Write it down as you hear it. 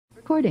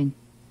recording.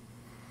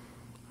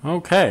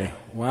 Okay,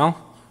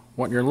 well,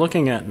 what you're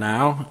looking at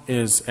now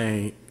is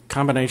a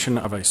combination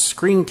of a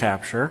screen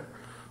capture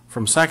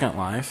from Second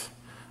Life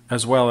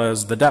as well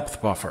as the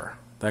depth buffer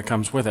that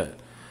comes with it.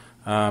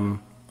 I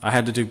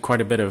had to do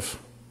quite a bit of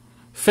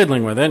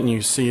fiddling with it, and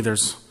you see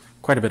there's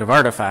quite a bit of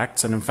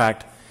artifacts, and in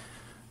fact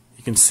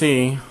you can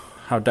see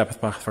how depth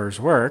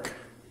buffers work.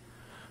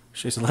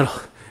 She's a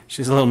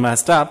little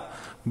messed up,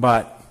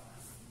 but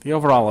the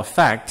overall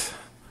effect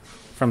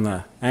from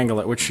the angle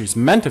at which she's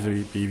meant to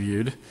be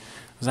viewed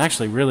is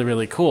actually really,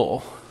 really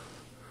cool.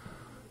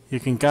 You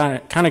can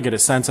kind of get a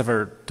sense of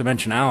her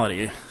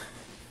dimensionality.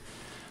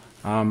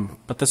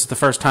 But this is the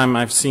first time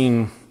I've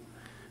seen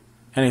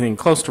anything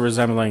close to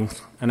resembling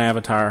an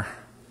avatar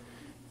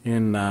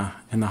in the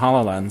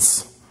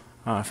HoloLens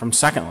from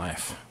Second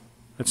Life.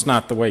 It's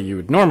not the way you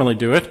would normally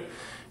do it.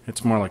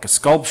 It's more like a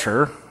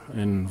sculpture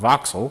in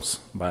voxels,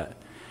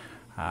 but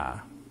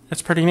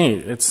it's pretty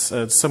neat. It's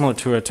similar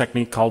to a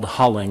technique called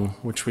hulling,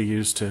 which we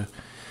use to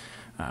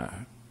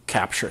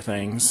capture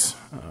things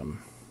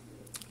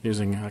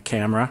using a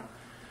camera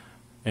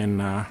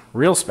in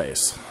real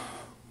space.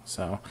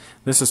 So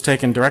this is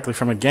taken directly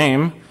from a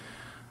game.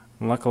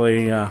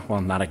 Luckily, well,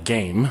 not a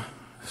game.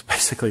 It's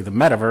basically the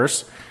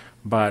metaverse,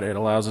 but it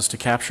allows us to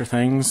capture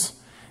things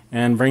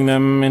and bring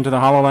them into the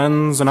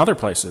HoloLens and other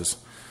places.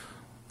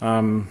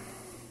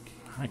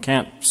 I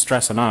can't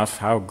stress enough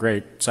how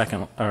great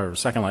Second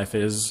Life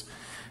is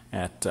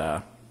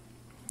at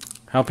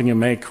helping you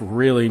make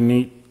really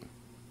neat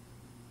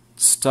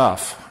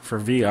stuff for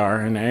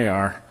VR and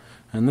AR,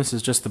 and this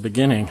is just the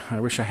beginning. I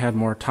wish I had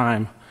more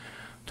time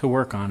to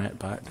work on it,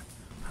 but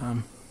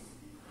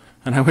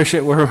and I wish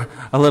it were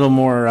a little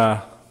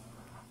more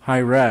high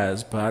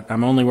res, but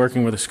I'm only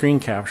working with a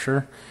screen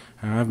capture,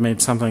 and I've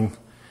made something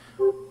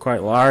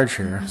quite large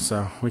here,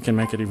 so we can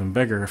make it even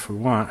bigger if we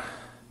want.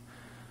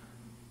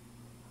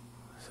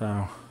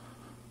 So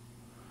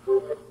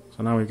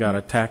now we've got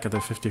Attack of the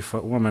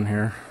 50-Foot Woman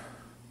here,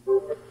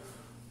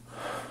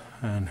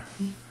 and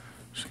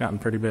she's gotten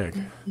pretty big.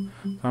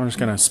 So I'm just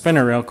going to spin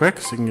her real quick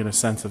so you can get a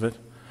sense of it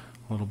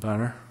a little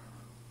better.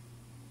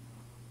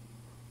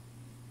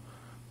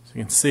 So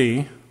you can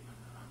see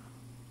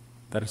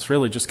that it's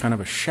really just kind of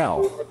a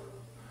shell.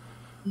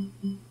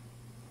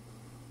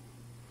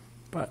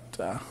 But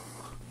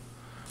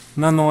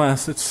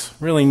nonetheless, it's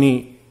really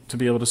neat to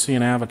be able to see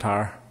an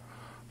avatar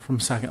from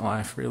Second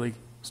Life really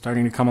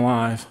starting to come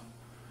alive.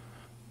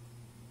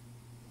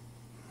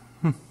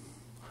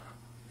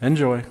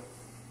 Enjoy.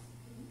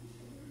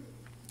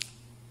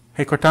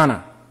 Hey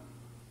Cortana,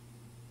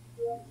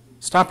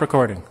 stop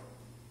recording.